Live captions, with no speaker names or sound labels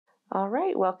All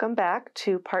right, welcome back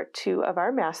to part 2 of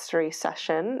our mastery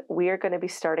session. We are going to be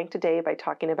starting today by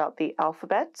talking about the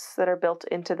alphabets that are built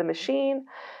into the machine,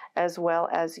 as well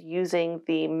as using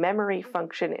the memory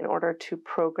function in order to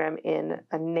program in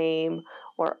a name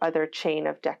or other chain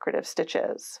of decorative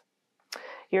stitches.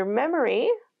 Your memory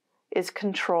is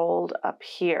controlled up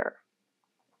here.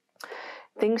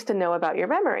 Things to know about your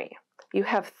memory. You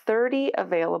have 30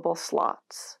 available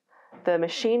slots. The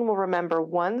machine will remember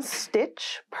one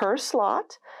stitch per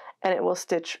slot, and it will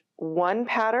stitch one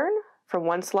pattern from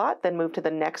one slot, then move to the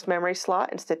next memory slot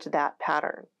and stitch that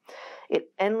pattern.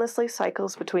 It endlessly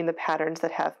cycles between the patterns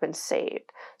that have been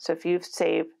saved. So if you've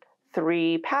saved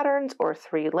 3 patterns or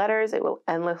 3 letters, it will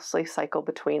endlessly cycle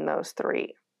between those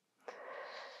 3.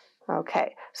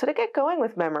 Okay, so to get going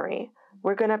with memory,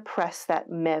 we're going to press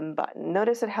that mem button.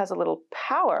 Notice it has a little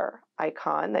power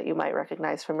icon that you might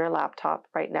recognize from your laptop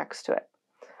right next to it.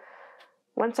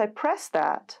 Once I press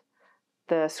that,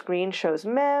 the screen shows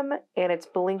mem and it's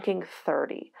blinking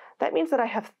 30. That means that I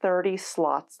have 30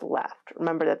 slots left.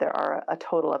 Remember that there are a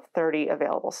total of 30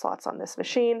 available slots on this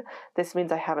machine. This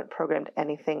means I haven't programmed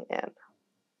anything in.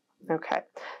 Okay,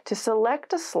 to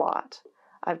select a slot,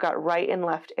 I've got right and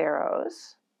left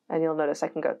arrows, and you'll notice I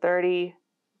can go 30.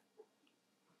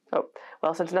 Oh,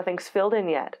 well, since nothing's filled in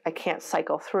yet, I can't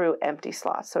cycle through empty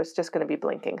slots, so it's just going to be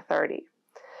blinking 30.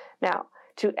 Now,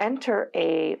 to enter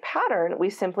a pattern, we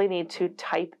simply need to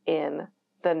type in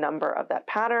the number of that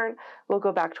pattern. We'll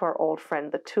go back to our old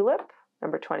friend, the tulip,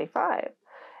 number 25.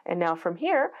 And now from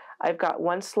here, I've got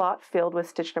one slot filled with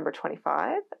stitch number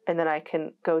 25, and then I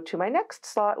can go to my next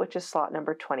slot, which is slot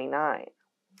number 29.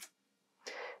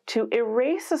 To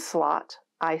erase a slot,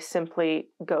 I simply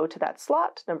go to that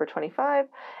slot, number 25,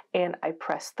 and I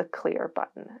press the clear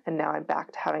button. And now I'm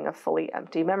back to having a fully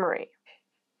empty memory.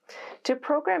 To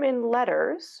program in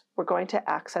letters, we're going to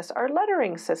access our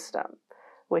lettering system,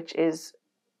 which is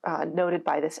noted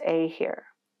by this A here.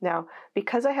 Now,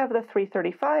 because I have the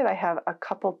 335, I have a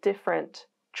couple different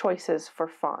choices for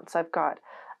fonts. I've got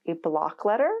a block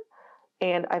letter,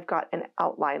 and I've got an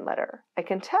outline letter. I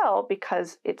can tell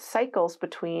because it cycles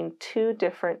between 2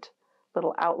 different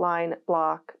little outline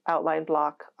block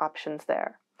options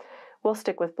there. We'll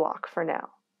stick with block for now.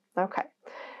 Okay,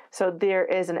 so there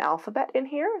is an alphabet in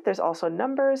here. There's also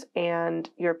numbers and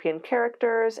European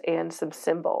characters and some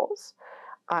symbols.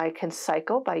 I can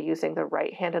cycle by using the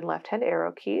right hand and left hand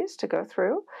arrow keys to go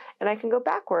through, and I can go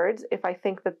backwards if I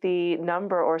think that the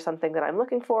number or something that I'm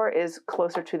looking for is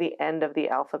closer to the end of the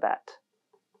alphabet,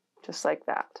 just like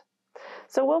that.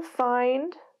 So we'll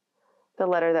find the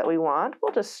letter that we want.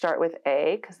 We'll just start with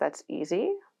A because that's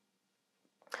easy.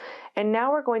 And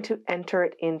now we're going to enter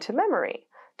it into memory.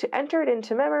 To enter it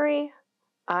into memory,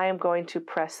 I am going to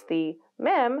press the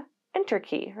mem enter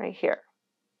key right here.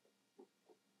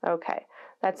 Okay,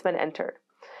 that's been entered.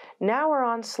 Now we're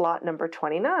on slot number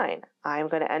 29. I'm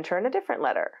going to enter in a different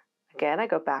letter. Again, I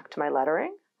go back to my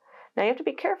lettering. Now you have to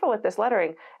be careful with this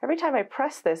lettering. Every time I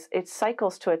press this, it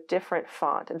cycles to a different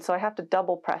font, and so I have to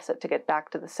double press it to get back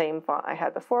to the same font I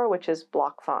had before, which is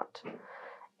block font.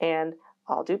 And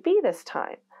I'll do B this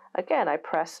time. Again, I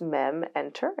press mem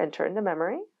enter into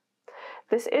memory.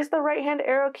 This is the right hand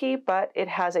arrow key, but it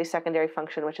has a secondary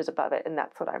function which is above it, and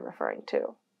that's what I'm referring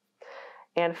to.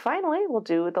 And finally, we'll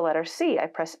do the letter C. I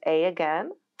press A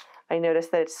again. I notice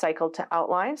that it's cycled to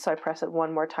outline, so I press it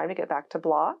one more time to get back to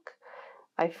block.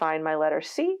 I find my letter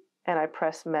C, and I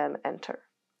press mem enter.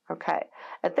 Okay,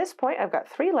 at this point, I've got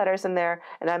 3 letters in there,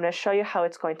 and I'm going to show you how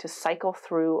it's going to cycle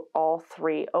through all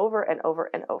 3 over and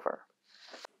over and over.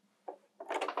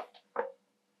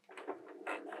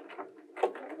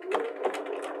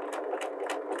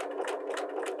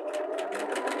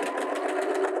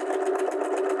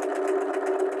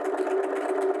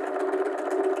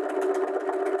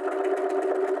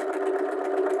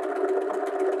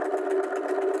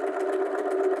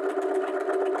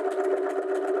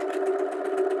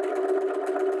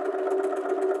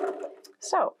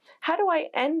 So how do I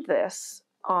end this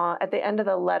at the end of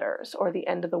the letters or the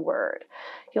end of the word?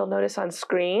 You'll notice on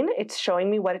screen, it's showing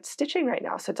me what it's stitching right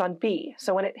now. So it's on B.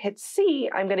 So when it hits C,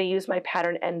 I'm going to use my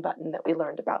pattern end button that we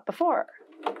learned about before.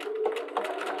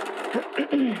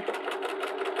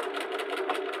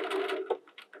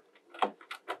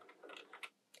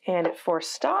 And it force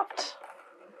stopped.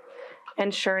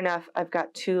 And sure enough, I've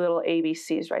got 2 little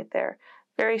ABCs right there.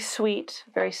 Very sweet,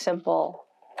 very simple.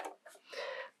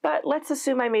 But let's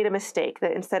assume I made a mistake,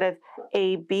 that instead of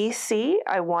ABC,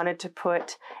 I wanted to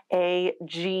put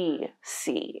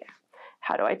AGC.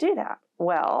 How do I do that?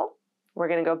 Well, we're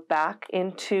going to go back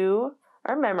into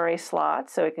our memory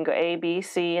slot. So we can go A, B,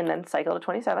 C, and then cycle to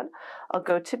 27. I'll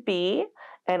go to B,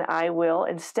 And I will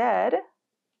instead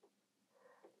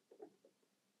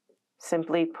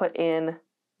simply put in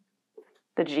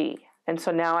the G. And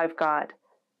so now I've got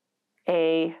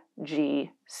A,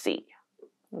 G, C.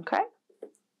 Okay?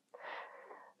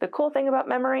 The cool thing about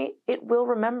memory, it will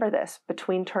remember this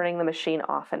between turning the machine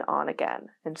off and on again.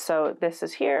 And so this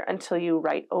is here until you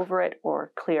write over it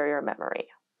or clear your memory.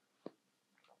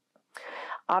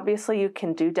 Obviously, you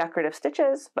can do decorative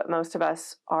stitches, but most of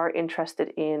us are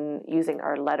interested in using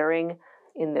our lettering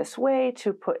in this way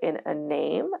to put in a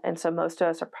name. And so most of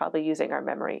us are probably using our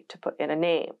memory to put in a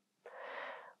name.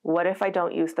 What if I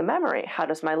don't use the memory? How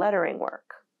does my lettering work?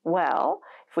 Well,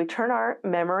 if we turn our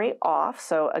memory off,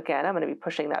 so again, I'm going to be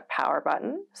pushing that power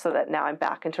button so that now I'm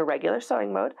back into regular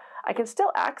sewing mode, I can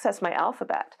still access my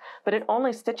alphabet, but it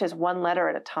only stitches one letter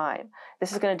at a time.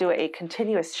 This is going to do a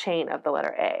continuous chain of the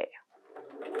letter A.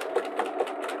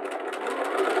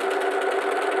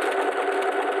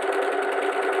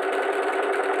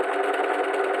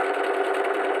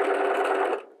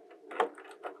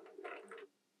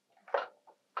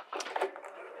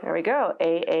 There we go,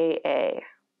 A.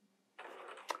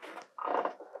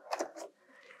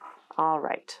 All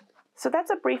right, so that's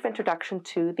a brief introduction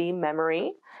to the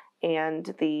memory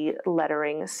and the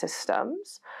lettering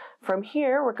systems. From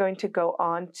here, we're going to go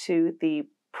on to the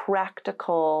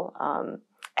practical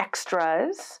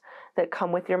extras that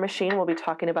come with your machine. We'll be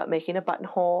talking about making a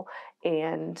buttonhole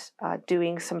and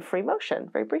doing some free motion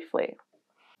very briefly.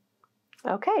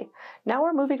 Okay, now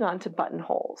we're moving on to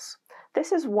buttonholes.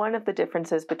 This is one of the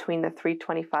differences between the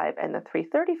 325 and the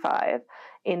 335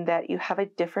 in that you have a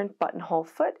different buttonhole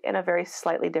foot and a very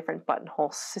slightly different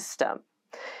buttonhole system.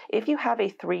 If you have a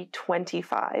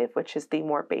 325, which is the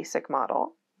more basic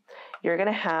model, you're going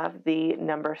to have the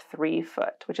number 3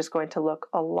 foot, which is going to look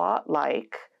a lot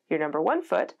like your number 1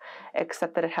 foot,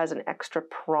 except that it has an extra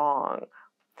prong.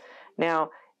 Now,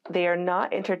 they are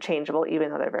not interchangeable, even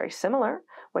though they're very similar.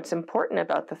 What's important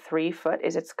about the 3 foot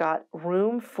is it's got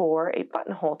room for a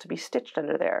buttonhole to be stitched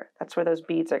under there. That's where those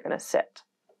beads are going to sit.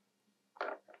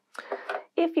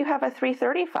 If you have a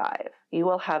 335, you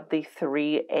will have the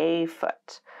 3A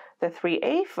foot. The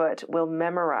 3A foot will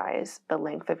memorize the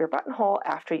length of your buttonhole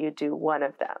after you do one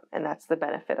of them, and that's the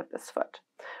benefit of this foot.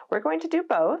 We're going to do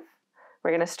both.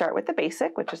 We're going to start with the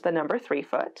basic, which is the number 3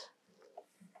 foot.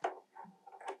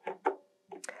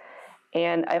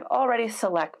 And I've already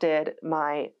selected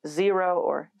my 0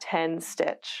 or 10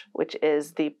 stitch, which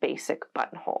is the basic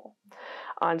buttonhole.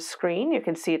 On screen, you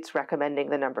can see it's recommending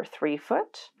the number 3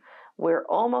 foot. We're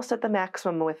almost at the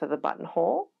maximum width of the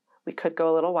buttonhole. We could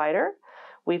go a little wider.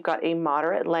 We've got a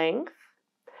moderate length,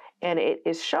 and it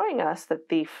is showing us that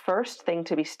the first thing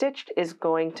to be stitched is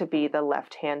going to be the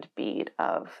left-hand bead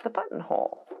of the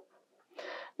buttonhole.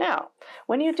 Now,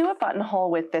 when you do a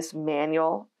buttonhole with this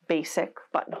manual basic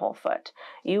buttonhole foot,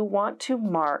 you want to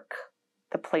mark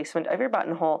the placement of your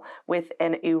buttonhole with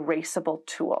an erasable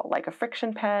tool, like a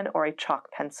friction pen or a chalk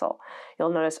pencil. You'll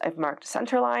notice I've marked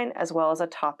center line as well as a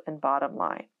top and bottom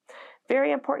line.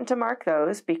 Very important to mark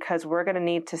those because we're going to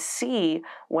need to see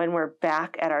when we're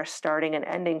back at our starting and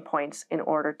ending points in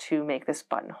order to make this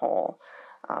buttonhole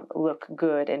look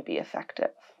good and be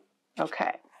effective.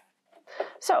 Okay,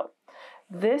 so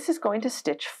this is going to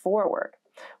stitch forward.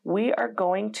 We are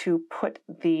going to put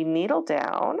the needle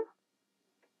down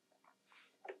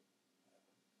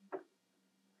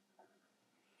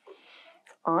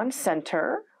on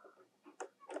center,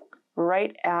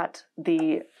 right at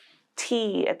the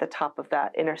T at the top of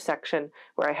that intersection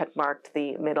where I had marked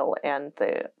the middle and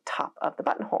the top of the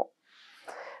buttonhole.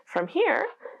 From here,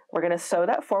 we're going to sew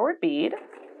that forward bead.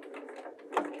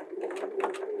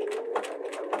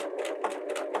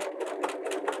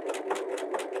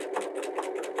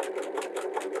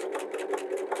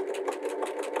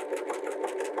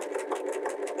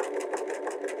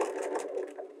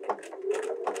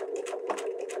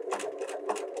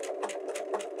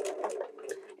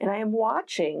 And I am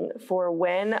watching for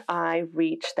when I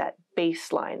reach that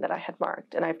baseline that I had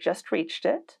marked, and I've just reached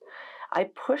it. I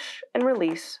push and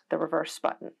release the reverse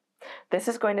button. This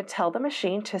is going to tell the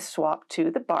machine to swap to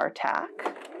the bar tack.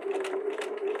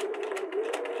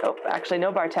 Oh, actually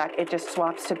no bar tack, it just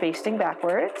swaps to basting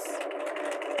backwards.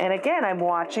 And again, I'm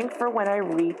watching for when I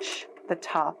reach the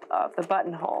top of the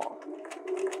buttonhole,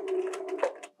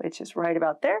 which is right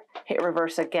about there. Hit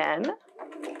reverse again.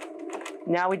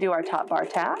 Now we do our top bar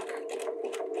tack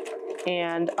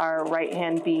and our right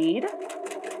hand bead.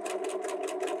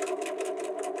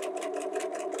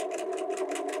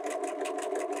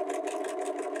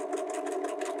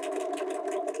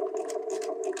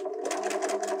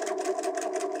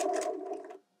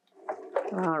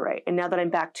 All right, and now that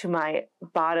I'm back to my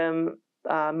bottom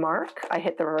mark, I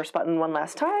hit the reverse button one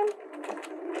last time,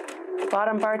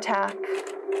 bottom bar tack,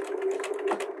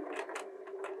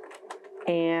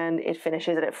 and it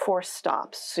finishes it at 4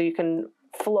 stops. So you can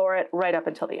floor it right up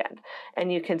until the end.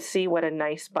 And you can see what a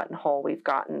nice buttonhole we've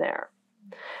gotten there.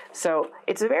 So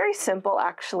it's very simple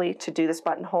actually to do this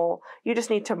buttonhole. You just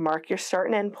need to mark your start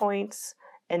and end points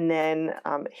and then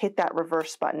hit that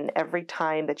reverse button every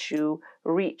time that you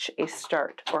reach a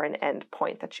start or an end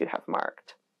point that you have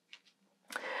marked.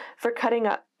 For cutting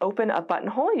open a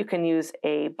buttonhole, you can use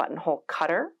a buttonhole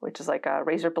cutter, which is like a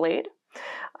razor blade.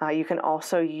 You can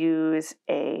also use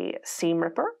a seam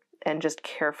ripper and just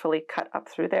carefully cut up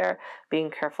through there, being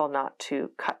careful not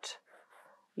to cut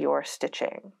your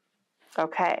stitching.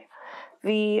 Okay,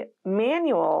 the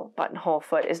manual buttonhole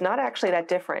foot is not actually that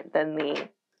different than the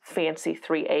fancy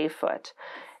 3A foot.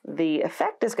 The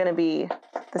effect is going to be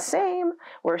the same.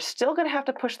 We're still going to have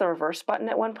to push the reverse button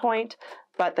at one point,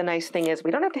 but the nice thing is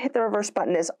we don't have to hit the reverse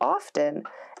button as often.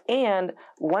 And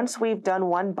once we've done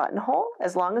one buttonhole,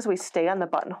 as long as we stay on the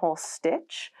buttonhole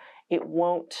stitch, it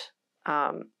won't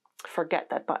forget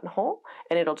that buttonhole,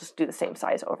 and it'll just do the same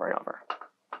size over and over.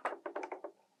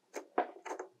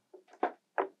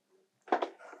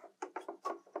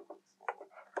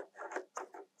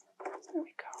 There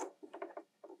we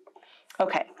go.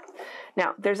 Okay,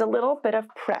 now there's a little bit of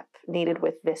prep needed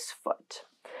with this foot.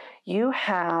 You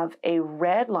have a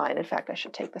red line. In fact, I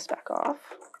should take this back off.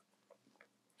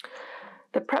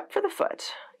 The prep for the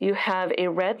foot, you have a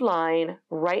red line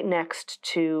right next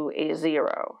to a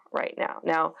 0 right now.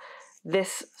 Now,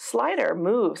 this slider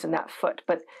moves in that foot,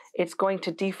 but it's going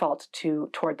to default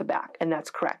toward the back, and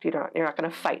that's correct. You're not going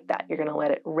to fight that. You're going to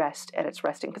let it rest at its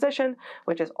resting position,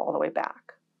 which is all the way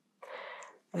back.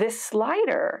 This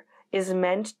slider is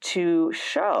meant to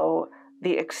show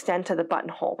the extent of the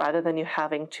buttonhole rather than you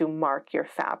having to mark your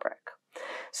fabric.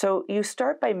 So you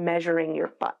start by measuring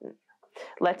your button.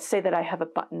 Let's say that I have a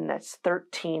button that's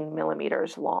 13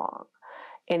 millimeters long,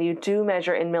 and you do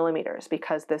measure in millimeters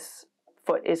because this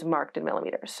foot is marked in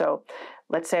millimeters. So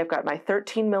let's say I've got my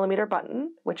 13 millimeter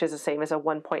button, which is the same as a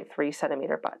 1.3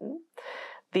 centimeter button.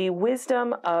 The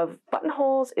wisdom of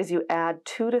buttonholes is you add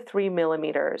 2 to 3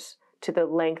 millimeters to the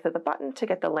length of the button to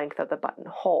get the length of the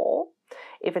buttonhole.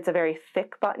 If it's a very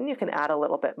thick button, you can add a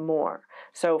little bit more.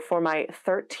 So for my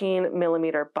 13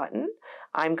 millimeter button,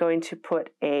 I'm going to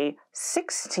put a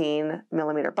 16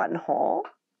 millimeter buttonhole,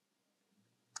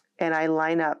 and I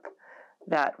line up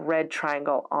that red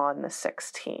triangle on the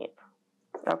 16.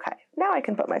 Okay, now I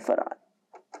can put my foot on.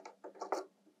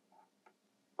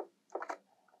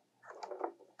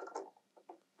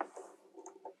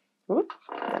 Oop,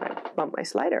 and I bump my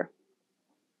slider.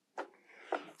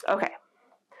 Okay,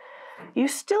 you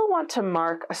still want to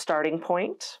mark a starting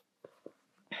point.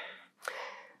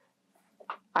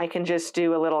 I can just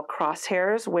do a little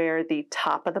crosshairs where the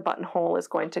top of the buttonhole is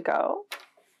going to go.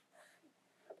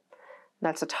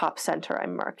 That's a top center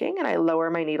I'm marking, and I lower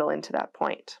my needle into that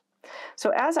point.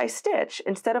 So as I stitch,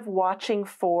 instead of watching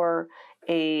for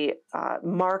a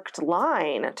marked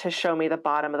line to show me the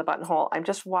bottom of the buttonhole, I'm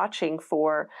just watching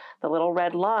for the little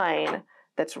red line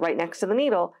that's right next to the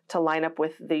needle to line up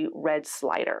with the red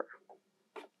slider.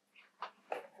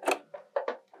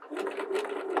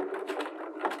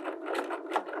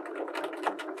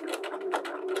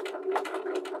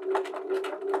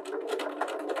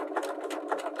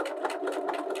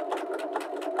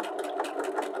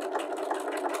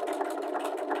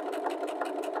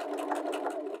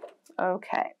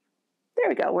 Okay, there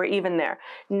we go, we're even there.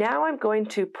 Now I'm going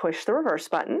to push the reverse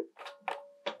button,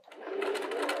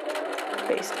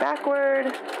 face backward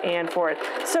and forward.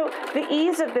 So the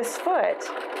ease of this foot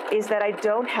is that I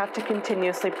don't have to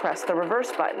continuously press the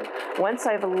reverse button. Once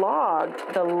I've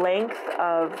logged the length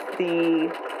of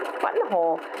the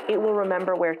buttonhole, it will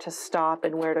remember where to stop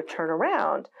and where to turn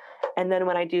around. And then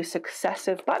when I do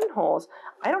successive buttonholes,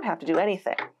 I don't have to do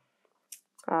anything.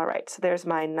 All right, so there's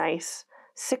my nice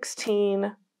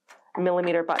 16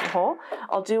 millimeter buttonhole.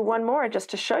 I'll do one more just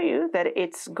to show you that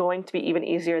it's going to be even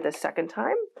easier the second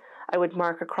time. I would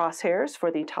mark a crosshairs for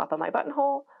the top of my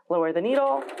buttonhole, lower the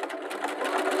needle.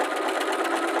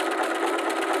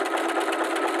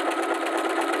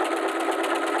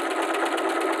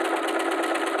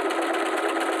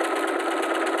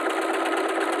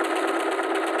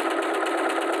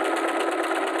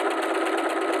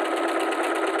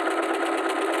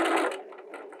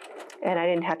 And I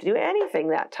didn't have to do anything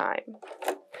that time.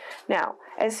 Now,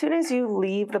 as soon as you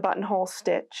leave the buttonhole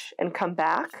stitch and come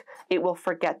back, it will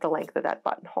forget the length of that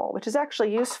buttonhole, which is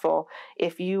actually useful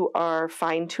if you are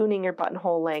fine-tuning your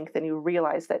buttonhole length and you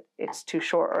realize that it's too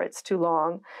short or it's too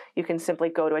long. You can simply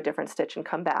go to a different stitch and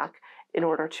come back, in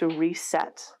order to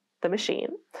reset the machine.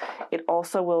 It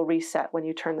also will reset when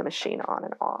you turn the machine on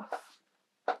and off.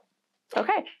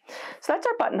 Okay, so that's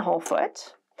our buttonhole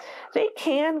foot. They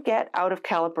can get out of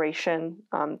calibration,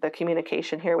 the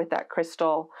communication here with that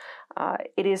crystal.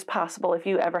 It is possible if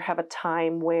you ever have a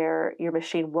time where your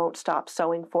machine won't stop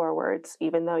sewing forwards,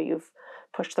 even though you've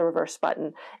pushed the reverse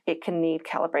button, it can need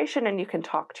calibration, and you can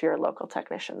talk to your local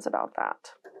technicians about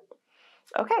that.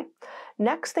 Okay,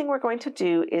 next thing we're going to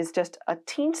do is just a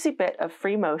teensy bit of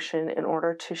free motion in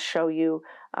order to show you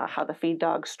how the feed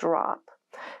dogs drop.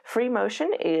 Free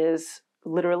motion is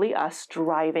literally us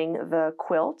driving the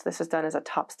quilt. This is done as a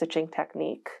top stitching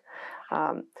technique.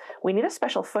 We need a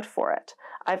special foot for it.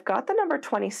 I've got the number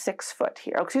 26 foot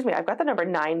here. Oh, excuse me, I've got the number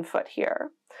 9 foot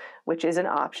here, which is an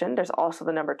option. There's also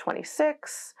the number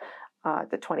 26,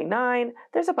 the 29.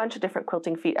 There's a bunch of different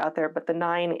quilting feet out there, but the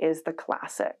 9 is the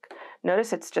classic.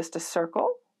 Notice it's just a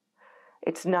circle.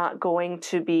 It's not going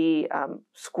to be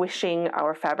squishing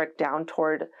our fabric down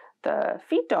toward the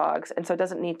feed dogs, and so it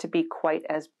doesn't need to be quite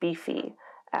as beefy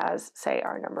as, say,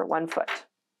 our number 1 foot.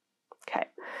 Okay,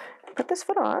 put this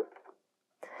foot on,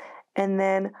 and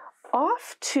then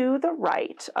off to the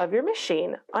right of your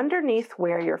machine, underneath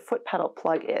where your foot pedal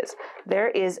plug is, there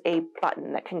is a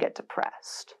button that can get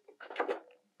depressed,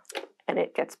 and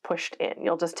it gets pushed in.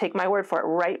 You'll just take my word for it.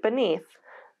 Right beneath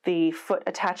the foot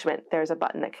attachment, there's a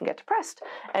button that can get depressed,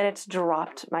 and it's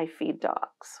dropped my feed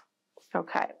dogs.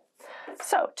 Okay.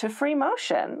 So to free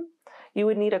motion, you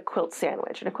would need a quilt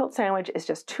sandwich. And a quilt sandwich is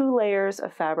just 2 layers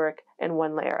of fabric and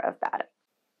 1 layer of batting.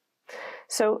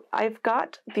 So I've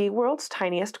got the world's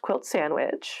tiniest quilt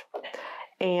sandwich.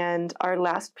 And our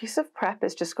last piece of prep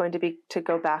is just going to be to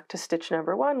go back to stitch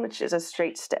number 1, which is a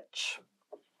straight stitch.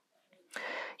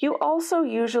 You also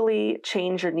usually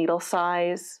change your needle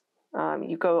size.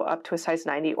 You go up to a size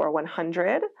 90 or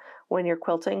 100 when you're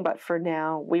quilting, but for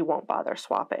now, we won't bother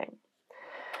swapping.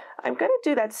 I'm going to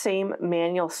do that same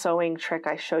manual sewing trick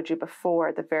I showed you before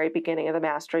at the very beginning of the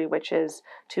mastery, which is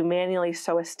to manually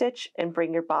sew a stitch and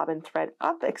bring your bobbin thread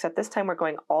up, except this time we're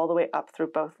going all the way up through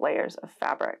both layers of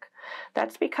fabric.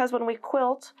 That's because when we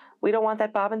quilt, we don't want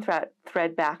that bobbin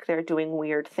thread back there doing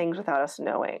weird things without us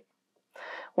knowing.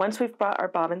 Once we've brought our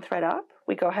bobbin thread up,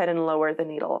 we go ahead and lower the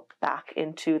needle back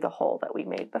into the hole that we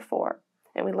made before,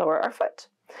 and we lower our foot.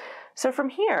 So from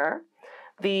here,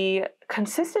 the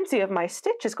consistency of my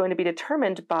stitch is going to be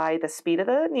determined by the speed of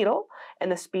the needle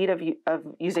and the speed of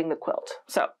using the quilt.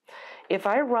 So if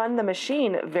I run the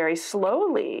machine very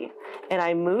slowly and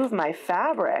I move my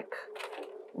fabric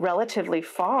relatively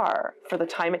far for the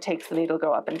time it takes the needle to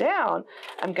go up and down,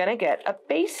 I'm going to get a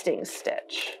basting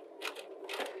stitch,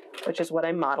 which is what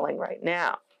I'm modeling right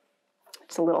now.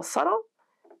 It's a little subtle,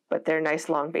 but they're nice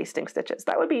long basting stitches.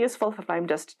 That would be useful if I'm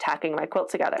just tacking my quilt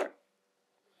together.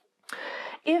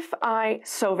 If I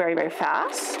sew very, very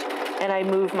fast and I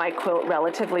move my quilt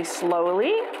relatively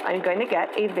slowly, I'm going to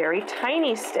get a very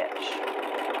tiny stitch.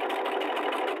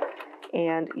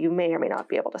 And you may or may not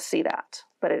be able to see that,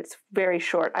 but it's very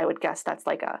short. I would guess that's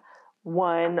like a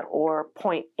 1 or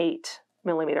 0.8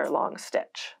 millimeter long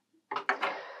stitch.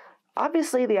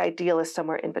 Obviously, the ideal is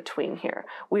somewhere in between here.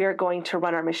 We are going to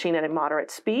run our machine at a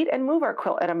moderate speed and move our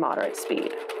quilt at a moderate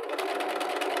speed.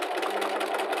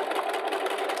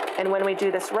 And when we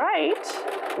do this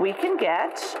right, we can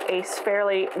get a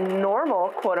fairly normal,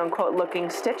 quote-unquote, looking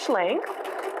stitch length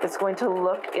that's going to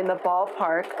look in the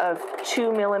ballpark of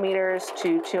 2 millimeters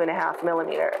to 2.5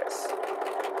 millimeters.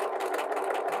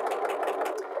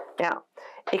 Now,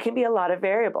 it can be a lot of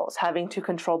variables, having to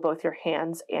control both your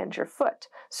hands and your foot.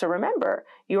 So remember,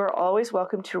 you are always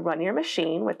welcome to run your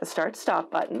machine with the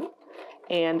start-stop button,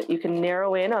 and you can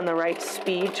narrow in on the right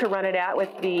speed to run it at with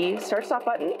the start-stop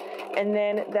button, and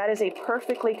then that is a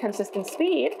perfectly consistent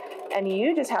speed, and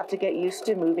you just have to get used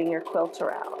to moving your quilt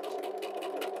around.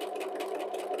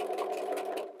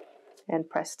 And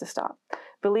press to stop.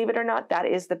 Believe it or not, that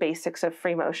is the basics of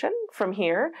free motion. From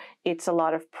here, it's a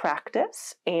lot of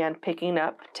practice and picking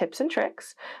up tips and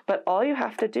tricks, but all you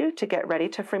have to do to get ready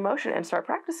to free motion and start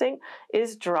practicing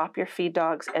is drop your feed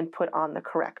dogs and put on the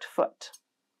correct foot.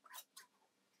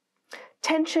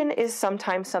 Tension is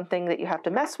sometimes something that you have to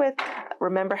mess with.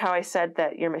 Remember how I said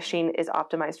that your machine is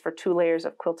optimized for 2 layers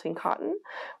of quilting cotton?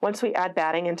 Once we add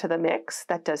batting into the mix,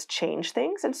 that does change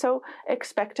things, and so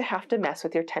expect to have to mess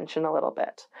with your tension a little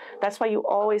bit. That's why you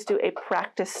always do a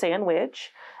practice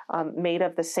sandwich made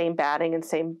of the same batting and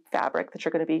same fabric that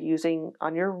you're going to be using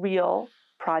on your real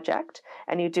project,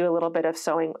 and you do a little bit of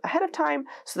sewing ahead of time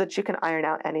so that you can iron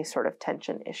out any sort of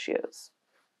tension issues.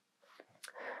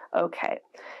 Okay,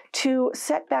 to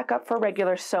set back up for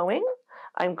regular sewing,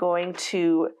 I'm going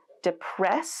to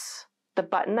depress the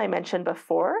button I mentioned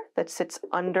before that sits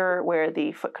under where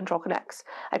the foot control connects.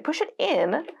 I push it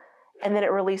in, and then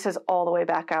it releases all the way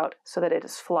back out so that it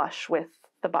is flush with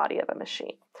the body of the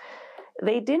machine.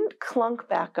 They didn't clunk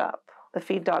back up. The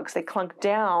feed dogs, they clunk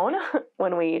down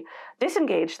when we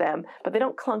disengage them, but they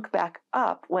don't clunk back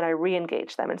up when I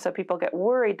re-engage them. And so people get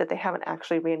worried that they haven't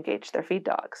actually re-engaged their feed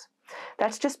dogs.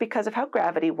 That's just because of how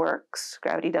gravity works.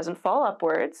 Gravity doesn't fall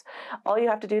upwards. All you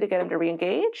have to do to get them to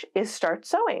re-engage is start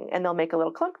sewing, and they'll make a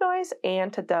little clunk noise,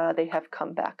 and ta-da, they have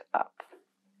come back up.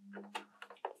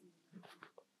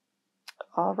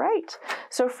 All right,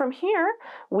 so from here,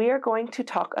 we are going to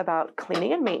talk about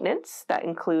cleaning and maintenance. That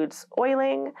includes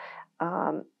oiling,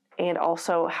 and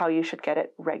also how you should get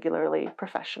it regularly,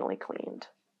 professionally cleaned.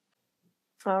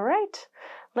 All right,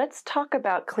 let's talk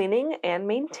about cleaning and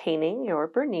maintaining your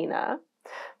Bernina.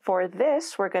 For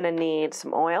this, we're going to need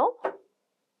some oil,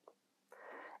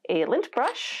 a lint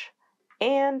brush,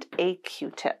 and a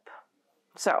Q-tip.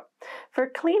 So, for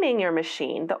cleaning your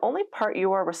machine, the only part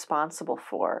you are responsible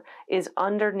for is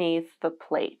underneath the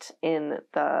plate in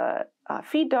the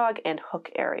feed dog and hook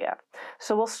area.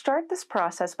 So we'll start this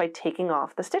process by taking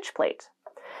off the stitch plate.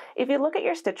 If you look at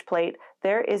your stitch plate,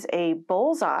 there is a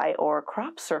bullseye or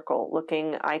crop circle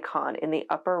looking icon in the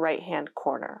upper right hand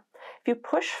corner. If you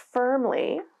push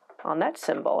firmly on that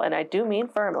symbol, and I do mean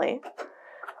firmly,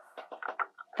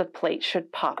 the plate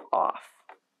should pop off.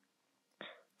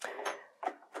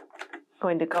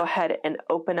 Going to go ahead and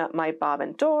open up my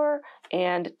bobbin door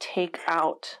and take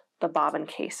out the bobbin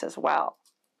case as well.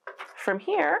 From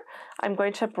here, I'm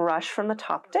going to brush from the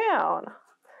top down.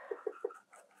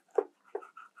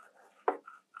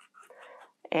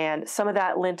 And some of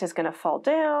that lint is going to fall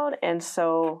down, and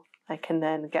so I can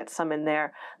then get some in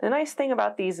there. The nice thing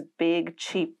about these big,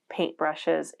 cheap paint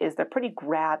brushes is they're pretty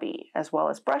grabby as well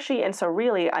as brushy, and so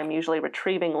really I'm usually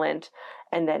retrieving lint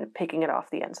and then picking it off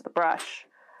the ends of the brush.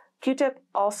 Q-tip,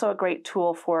 also a great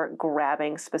tool for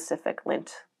grabbing specific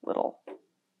lint little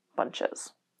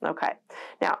bunches. Okay,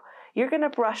 now you're going to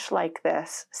brush like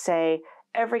this, say,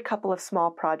 every couple of small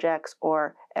projects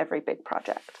or every big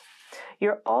project.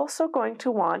 You're also going to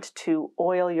want to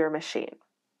oil your machine.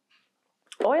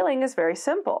 Oiling is very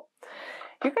simple.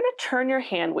 You're going to turn your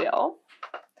hand wheel,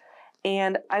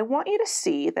 and I want you to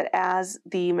see that as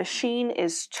the machine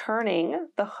is turning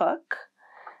the hook,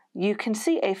 you can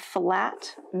see a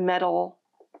flat metal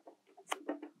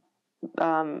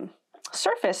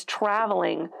surface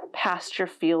traveling past your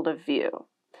field of view.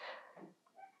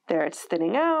 There it's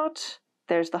thinning out.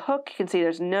 There's the hook. You can see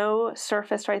there's no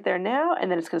surface right there now, and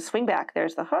then it's going to swing back.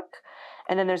 There's the hook,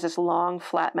 and then there's this long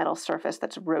flat metal surface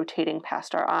that's rotating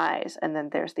past our eyes, and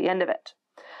then there's the end of it.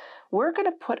 We're going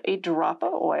to put a drop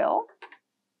of oil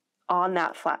on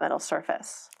that flat metal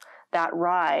surface. That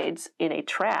rides in a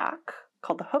track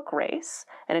called the hook race,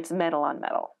 and it's metal on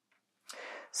metal.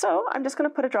 So I'm just going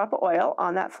to put a drop of oil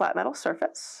on that flat metal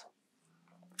surface,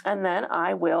 and then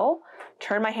I will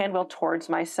turn my hand wheel towards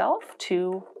myself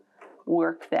to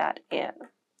work that in.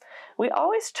 We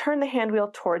always turn the hand wheel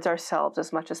towards ourselves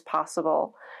as much as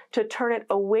possible. To turn it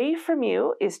away from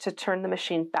you is to turn the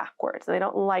machine backwards. They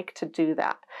don't like to do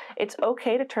that. It's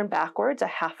okay to turn backwards a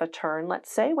half a turn,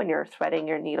 let's say, when you're threading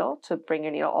your needle to bring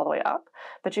your needle all the way up,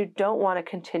 but you don't want to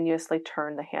continuously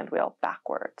turn the hand wheel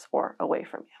backwards or away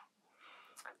from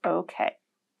you. Okay,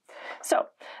 so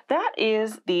that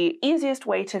is the easiest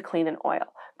way to clean an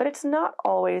oil, but it's not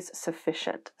always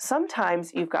sufficient.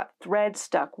 Sometimes you've got thread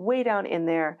stuck way down in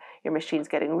there, your machine's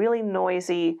getting really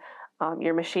noisy,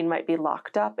 your machine might be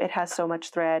locked up, it has so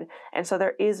much thread, and so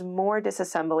there is more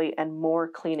disassembly and more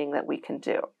cleaning that we can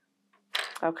do.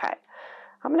 Okay,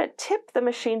 I'm going to tip the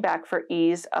machine back for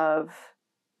ease of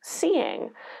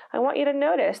seeing. I want you to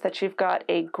notice that you've got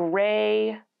a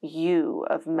gray U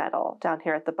of metal down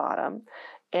here at the bottom,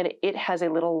 and it has a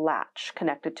little latch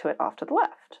connected to it off to the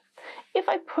left. If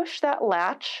I push that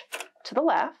latch to the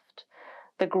left,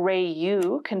 the gray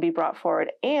U can be brought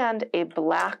forward, and a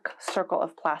black circle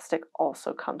of plastic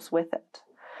also comes with it.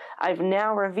 I've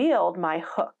now revealed my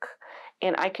hook,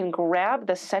 and I can grab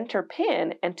the center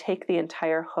pin and take the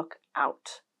entire hook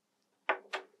out.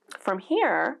 From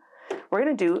here, we're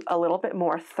going to do a little bit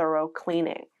more thorough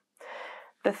cleaning.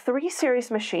 The 3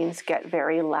 series machines get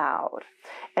very loud,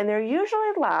 and they're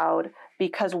usually loud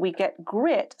because we get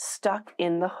grit stuck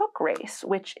in the hook race,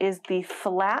 which is the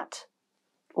flat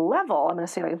level. I'm going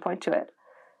to see if I can point to it.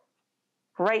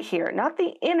 Right here, not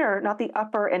the inner, not the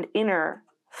upper and inner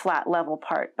flat level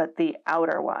part, but the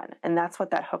outer one, and that's what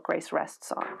that hook race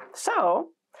rests on. So,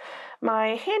 my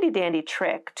handy dandy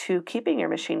trick to keeping your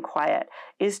machine quiet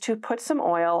is to put some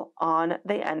oil on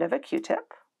the end of a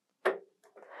Q-tip,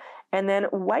 and then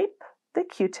wipe the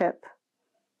Q-tip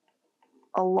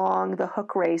along the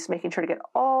hook race, making sure to get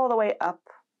all the way up.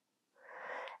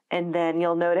 And then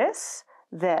you'll notice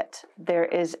that there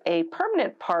is a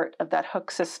permanent part of that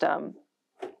hook system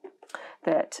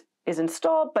that is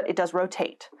installed, but it does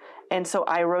rotate. And so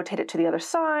I rotate it to the other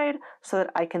side so that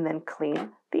I can then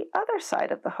clean the other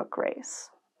side of the hook race.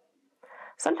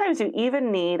 Sometimes you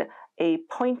even need a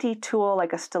pointy tool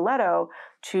like a stiletto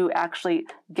to actually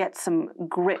get some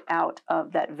grit out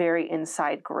of that very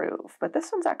inside groove. But this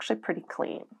one's actually pretty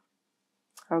clean.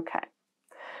 Okay.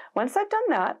 Once I've done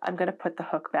that, I'm going to put the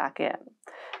hook back in.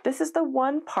 This is the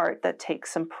one part that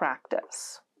takes some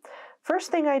practice. First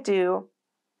thing I do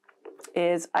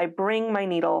is I bring my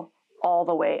needle all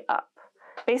the way up.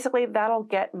 Basically, that'll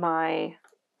get my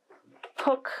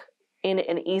hook in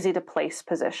an easy to place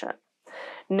position.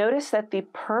 Notice that the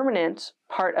permanent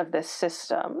part of this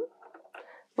system,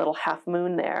 little half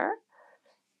moon there,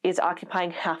 is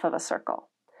occupying half of a circle.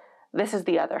 This is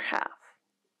the other half.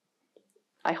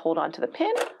 I hold on to the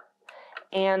pin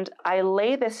and I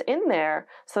lay this in there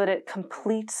so that it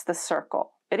completes the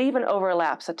circle. It even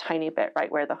overlaps a tiny bit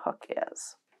right where the hook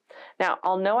is. Now,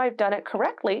 I'll know I've done it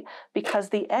correctly because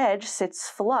the edge sits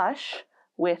flush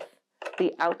with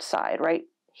the outside right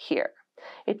here.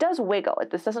 It does wiggle.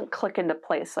 This doesn't click into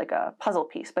place like a puzzle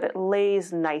piece, but it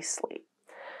lays nicely.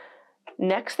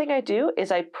 Next thing I do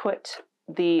is I put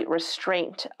the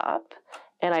restraint up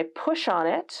and I push on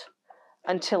it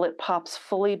until it pops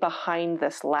fully behind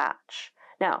this latch.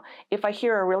 Now, if I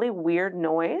hear a really weird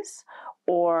noise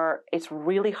or it's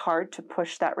really hard to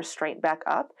push that restraint back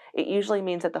up, it usually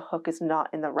means that the hook is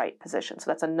not in the right position. So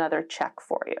that's another check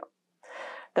for you.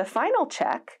 The final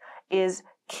check is,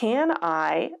 can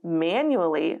I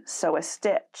manually sew a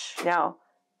stitch? Now,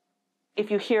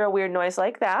 if you hear a weird noise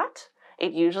like that,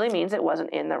 it usually means it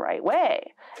wasn't in the right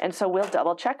way. And so we'll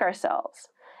double check ourselves.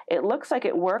 It looks like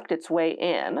it worked its way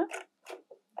in.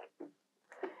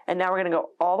 And now we're going to go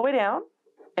all the way down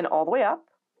and all the way up.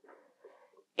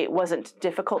 It wasn't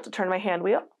difficult to turn my hand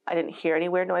wheel. I didn't hear any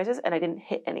weird noises and I didn't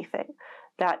hit anything.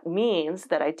 That means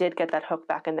that I did get that hook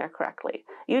back in there correctly.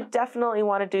 You definitely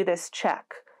want to do this check.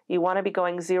 You want to be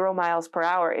going 0 miles per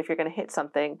hour if you're going to hit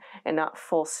something and not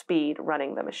full speed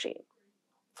running the machine.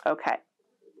 Okay.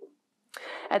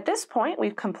 At this point,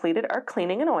 we've completed our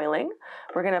cleaning and oiling.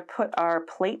 We're going to put our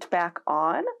plate back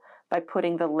on by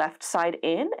putting the left side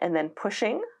in and then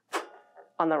pushing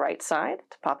on the right side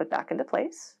to pop it back into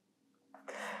place.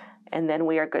 And then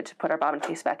we are good to put our bobbin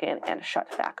case back in and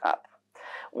shut back up.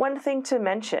 One thing to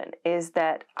mention is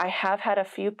that I have had a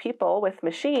few people with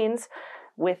machines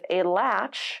with a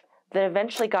latch that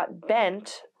eventually got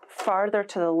bent farther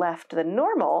to the left than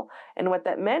normal. And what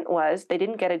that meant was they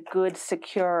didn't get a good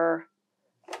secure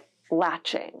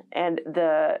latching. And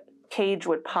the cage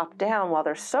would pop down while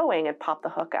they're sewing and pop the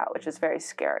hook out, which is very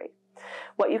scary.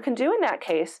 What you can do in that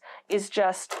case is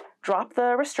just drop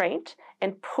the restraint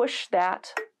and push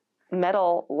that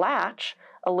metal latch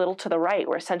a little to the right.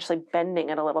 We're essentially bending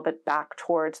it a little bit back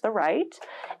towards the right,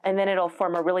 and then it'll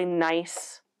form a really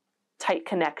nice tight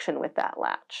connection with that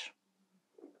latch.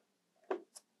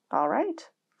 All right.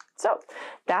 So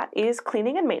that is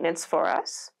cleaning and maintenance for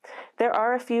us. There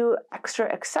are a few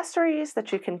extra accessories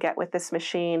that you can get with this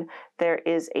machine. There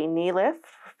is a knee lift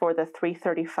for the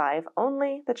 335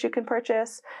 only that you can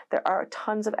purchase. There are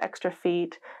tons of extra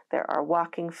feet. There are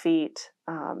walking feet.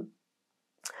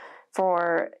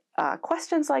 For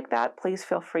questions like that, please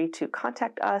feel free to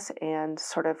contact us and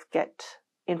sort of get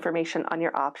information on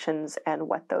your options and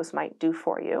what those might do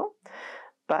for you.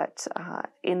 But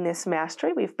in this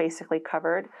mastery, we've basically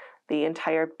covered the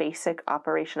entire basic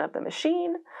operation of the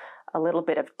machine, a little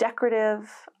bit of decorative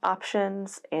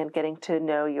options, and getting to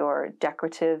know your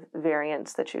decorative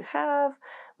variants that you have.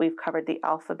 We've covered the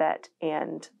alphabet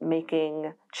and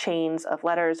making chains of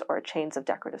letters or chains of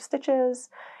decorative stitches.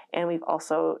 And we've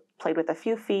also played with a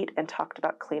few feet and talked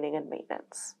about cleaning and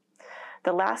maintenance.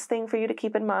 The last thing for you to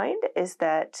keep in mind is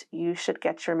that you should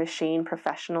get your machine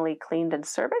professionally cleaned and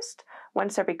serviced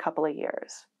once every couple of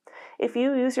years. If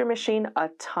you use your machine a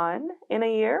ton in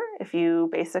a year, if you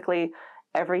basically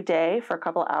every day for a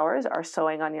couple hours are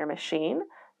sewing on your machine,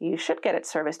 you should get it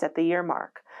serviced at the year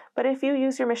mark. But if you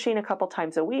use your machine a couple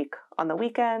times a week on the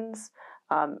weekends,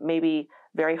 maybe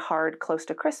very hard close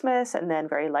to Christmas and then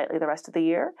very lightly the rest of the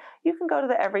year, you can go to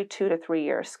the every 2 to 3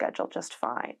 year schedule just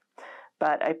fine.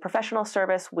 But a professional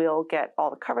service will get all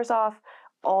the covers off,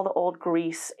 all the old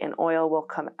grease and oil will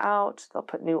come out, they'll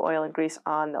put new oil and grease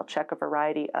on, they'll check a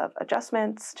variety of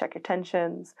adjustments, check your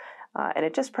tensions, and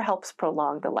it just helps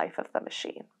prolong the life of the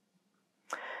machine.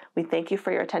 We thank you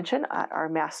for your attention at our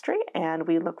mastery, and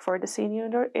we look forward to seeing you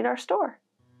in our store.